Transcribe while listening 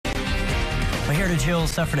Well, Heritage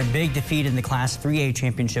Hills suffered a big defeat in the Class 3A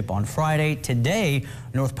championship on Friday. Today,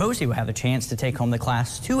 North Posey will have a chance to take home the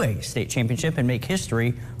Class 2A state championship and make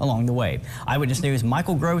history along the way. Eyewitness News'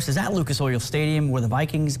 Michael Gross is at Lucas Oil Stadium where the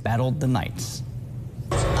Vikings battled the Knights.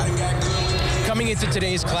 Coming into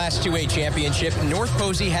today's Class 2A championship, North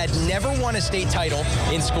Posey had never won a state title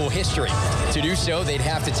in school history. To do so, they'd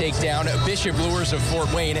have to take down Bishop Luers of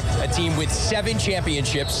Fort Wayne, a team with 7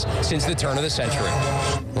 championships since the turn of the century.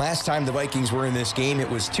 Last time the Vikings were in this game, it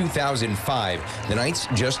was 2005. The Knights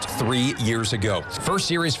just 3 years ago. First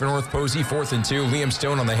series for North Posey, 4th and 2. Liam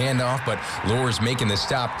Stone on the handoff, but Luers making the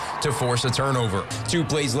stop to force a turnover. 2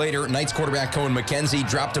 plays later, Knights quarterback Cohen McKenzie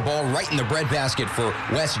dropped a ball right in the breadbasket for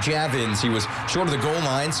Wes Javins. He was short of the goal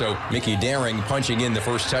line, so Mickey Daring punching in the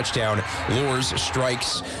first touchdown. Luers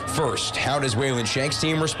strikes first. How does Waylon Shank's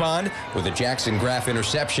team respond? With a Jackson Graff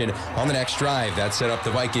interception on the next drive. That set up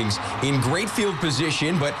the Vikings in great field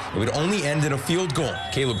position, but it would only end in a field goal.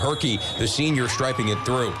 Caleb Herkey, the senior, striping it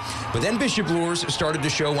through. But then Bishop Luers started to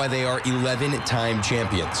show why they are 11-time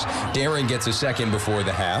champions. Daring gets a second before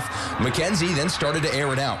the half. McKenzie then started to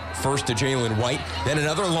air it out. First to Jalen White, then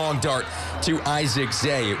another long dart to Isaac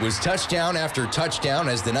Zay. It was touchdown after touchdown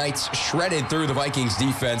as the Knights shredded through the Vikings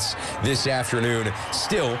defense this afternoon.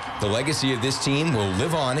 Still, the legacy of this team will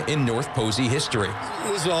live on in North Posey history.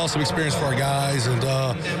 It was an awesome experience for our guys, and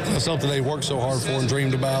something they worked so hard for and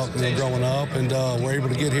dreamed about growing up, and we're able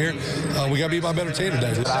to get here. We got to beat by a better team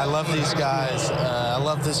today. I love these guys. I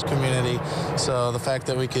love this community. So the fact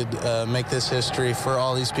that we could make this history for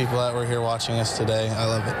all these people that were here watching us today, I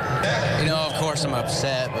love it. You know, of course I'm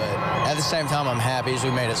upset, but at the same time I'm happy as we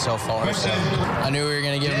made it so far. So I knew we were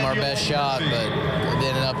going to give them our best shot, but it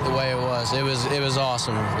ended up the way it was. It was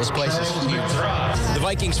awesome. This place is huge. The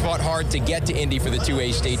Vikings fought hard to get to Indy for the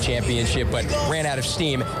 2A state championship, but ran out of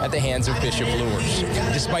steam at the hands of Bishop Luers.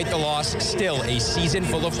 Despite the loss, still a season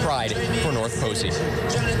full of pride for North Posey.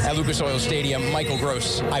 At Lucas Oil Stadium, Michael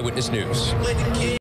Gross, Eyewitness News.